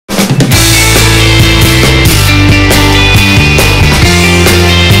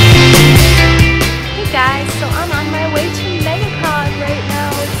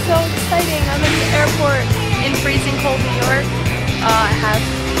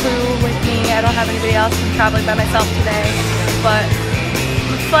have anybody else. I'm traveling by myself today, but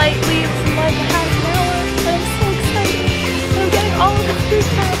the flight leaves in like a half an hour, and I'm so excited. And I'm getting all of the food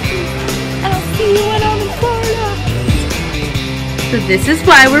passes, and I'll see you when I'm in Florida. So this is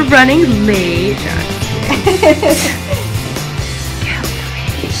why we're running late.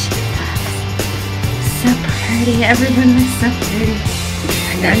 So pretty, everyone is so pretty.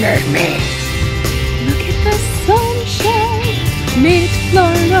 And then there's me. Look at the sunshine, made it to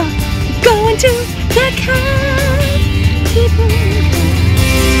Florida, going to the Cavs, people in the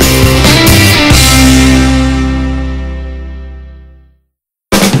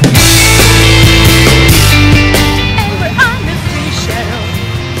And we're on the seashell,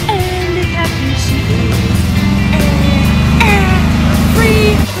 and the captain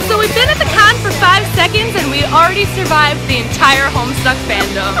free. So we've been at the con for 5 seconds and we already survived the entire Homestuck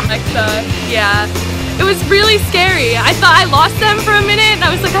fandom. Like yeah, it was really scary. I thought I lost them for a minute and I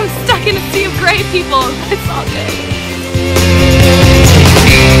was like, I'm stuck in a sea of gray people. It's all good.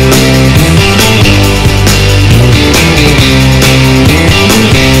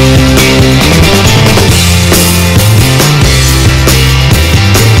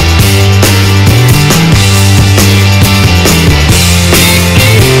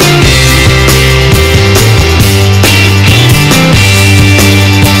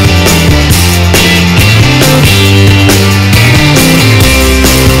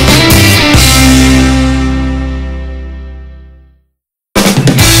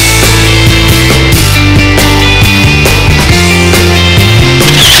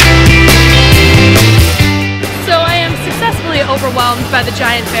 Overwhelmed by the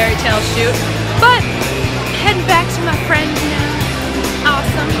giant fairy tale shoot, but heading back to my friends now.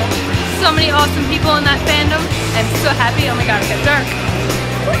 Awesome. So many awesome people in that fandom. I'm so happy. Oh my god, it got dark.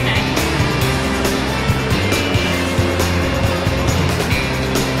 Okay.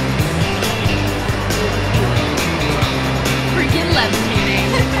 Freaking levitating.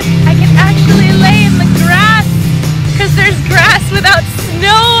 I can actually lay in the grass because there's grass without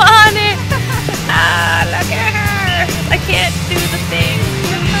snow on it. Ah, look at her. I can't do the thing.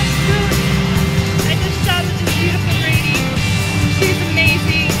 I just shot with this beautiful lady. She's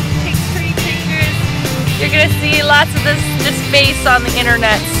amazing. Takes pretty pictures. You're gonna see lots of this face on the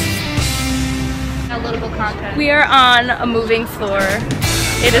internet. Notable content. We are on a moving floor.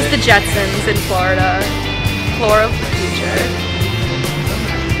 It is the Jetsons in Florida. Floor of the future.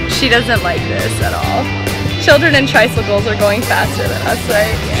 She doesn't like this at all. Children and tricycles are going faster than us,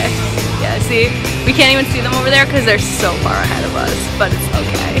 right? Yeah, see? We can't even see them over there because they're so far ahead of us, but it's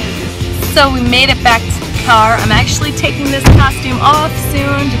okay. So we made it back to the car. I'm actually taking this costume off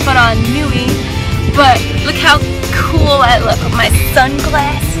soon to put on Nui, but look how cool I look with my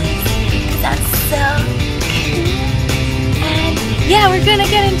sunglasses, because I'm so cool. And yeah, we're gonna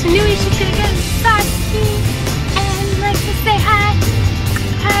get into Nui. She's gonna get into Sasuke, and Alexa, say hi.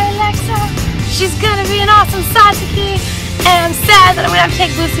 Hi, Alexa. She's gonna be an awesome Sasuke. And I'm sad that I'm gonna have to take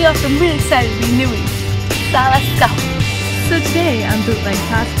Lucy off, but I'm really excited to be Nui. So let's go. So today I'm bootleg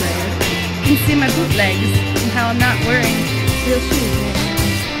cosplayer. You can see my bootlegs and how I'm not wearing real shoes.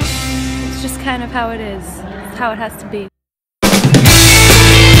 It's just kind of how it is. It's how it has to be.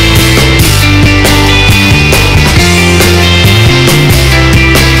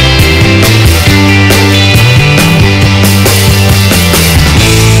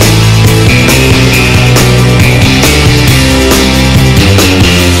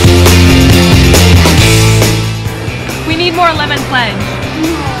 More lemon pledge.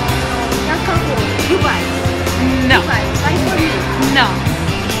 No. No.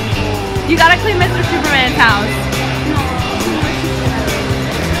 You gotta clean Mr. Superman's house. No.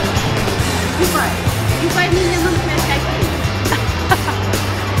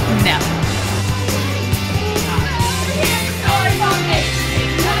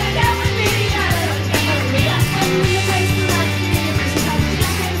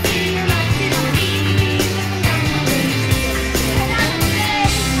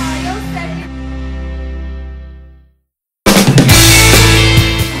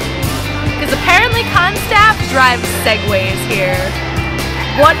 Drive segways here.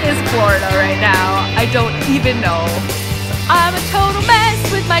 What is Florida right now? I don't even know. I'm a total mess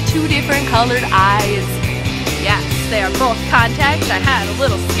with my 2 different colored eyes. Yes, they are both contacts. I had a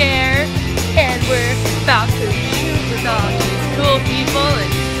little scare, and we're about to shoot with all these cool people and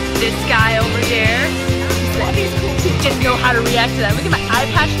this guy over here. He's cool. He didn't know how to react to that. Look at my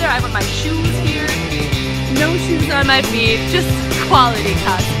eye patch there. I have my shoes here. No shoes on my feet. Just quality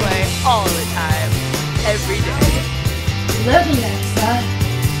cosplay all the time. Every day. Look, Alexa.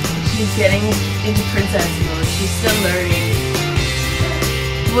 She's getting into princess mode. She's still learning.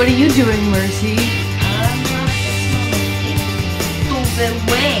 What are you doing, Mercy? I'm not stupid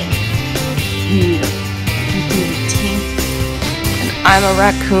wing. Yeah. You can tink. I'm a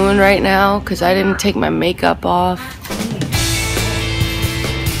raccoon right now because I didn't take my makeup off.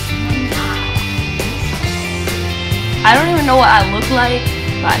 I don't even know what I look like,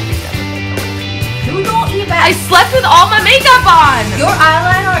 but I think that would make a You don't even. I slept with all my makeup on! Your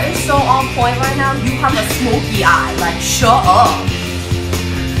eyeliner is so on point right now. You have a smoky eye. Like, shut up.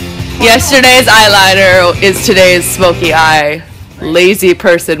 Yesterday's eyeliner is today's smoky eye. Lazy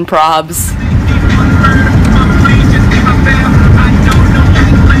person probs.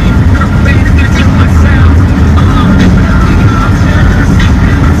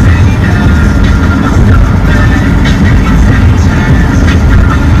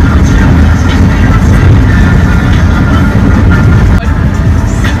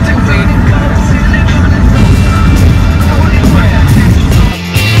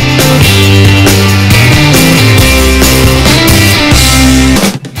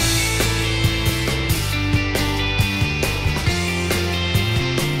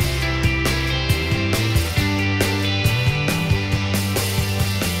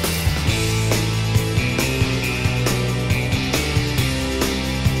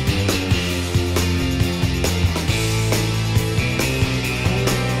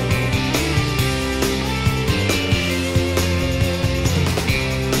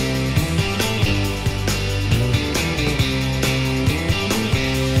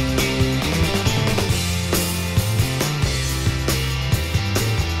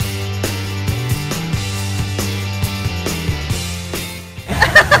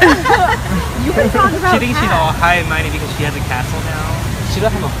 You can talk about She thinks she's all high and mighty because she has a castle now. She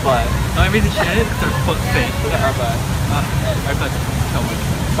doesn't have a butt. The only reason she did it is her foot fit. Look at our butt. Our butt's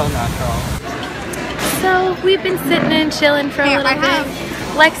so natural. So we've been sitting and chilling for a little bit.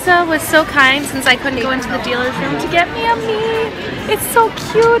 Lexa was so kind since I couldn't go into the dealer's room to get me a me. It's so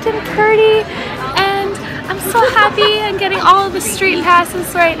cute and pretty, and I'm so happy I'm getting all of the street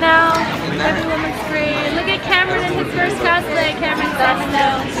passes right now. Everyone looks great. Look at Cameron in his first cosplay. Cameron said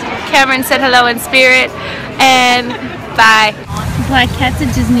hello. Cameron said hello in spirit, and bye. Black Cat's a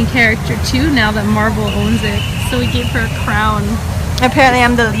Disney character too now that Marvel owns it. So we gave her a crown. Apparently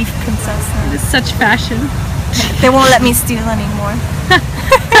I'm the leaf princess now. It's such fashion. They won't let me steal anymore.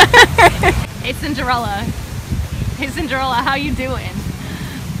 Hey Cinderella. Hey Cinderella, how you doing?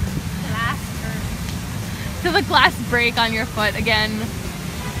 To the glass break on your foot again.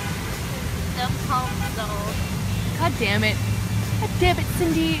 God damn it. God damn it,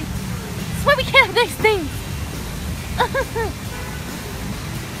 Cindy. That's why we can't have nice things.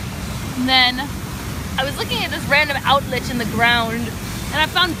 And then I was looking at this random outlet in the ground and I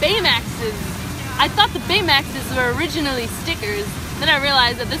found Baymaxes. I thought the Baymaxes were originally stickers. Then I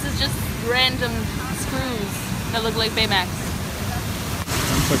realized that this is just random screws that look like Baymax.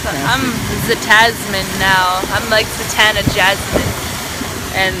 I'm Zatasmin now. I'm like Zatanna Jasmine.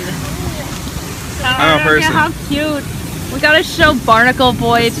 And I'm a person. How cute. We gotta show Barnacle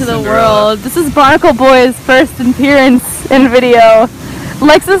Boy to the world. This is Barnacle Boy's first appearance in video.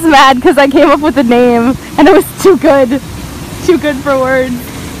 Lexa's mad because I came up with a name and it was too good. Too good for words.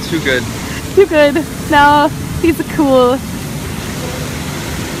 Too good. Too good. Now he's a cool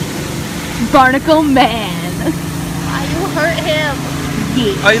Barnacle Man. Why you hurt him?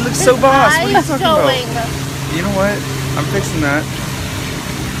 Oh, you look so boss. What are you Eyes talking showing. about? You know what? I'm fixing that.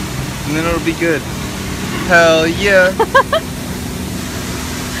 And then it'll be good. Hell yeah.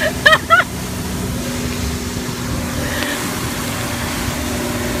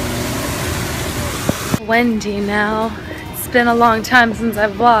 Wendy now. It's been a long time since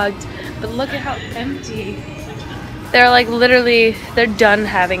I've vlogged, but look at how empty. They're like literally, they're done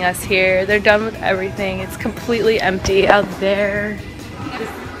having us here. They're done with everything. It's completely empty out there.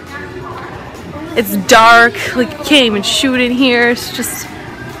 It's dark, like you can't even shoot in here. It's just,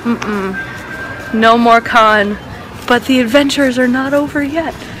 no more con. But the adventures are not over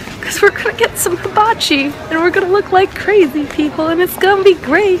yet, because we're gonna get some hibachi and we're gonna look like crazy people and it's gonna be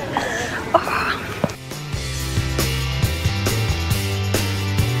great. Oh.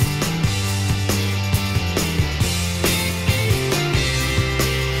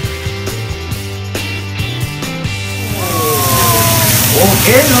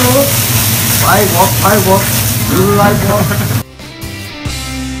 Okay, no. I walk, you like walk.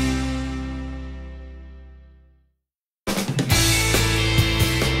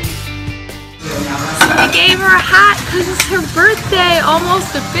 I gave her a hat because it's her birthday,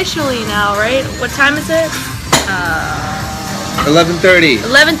 almost officially now, right? What time is it? 11:30.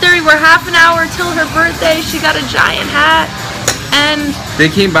 11:30. We're half an hour till her birthday. She got a giant hat. And they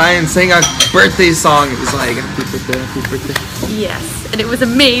came by and sang a birthday song. It was like, happy birthday, happy birthday. yes, and it was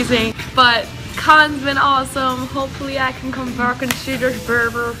amazing. But Con's been awesome. Hopefully I can come back and see this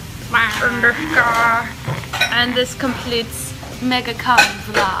burger in the sky. And this completes Megacon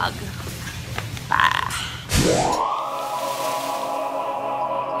vlog. Bye.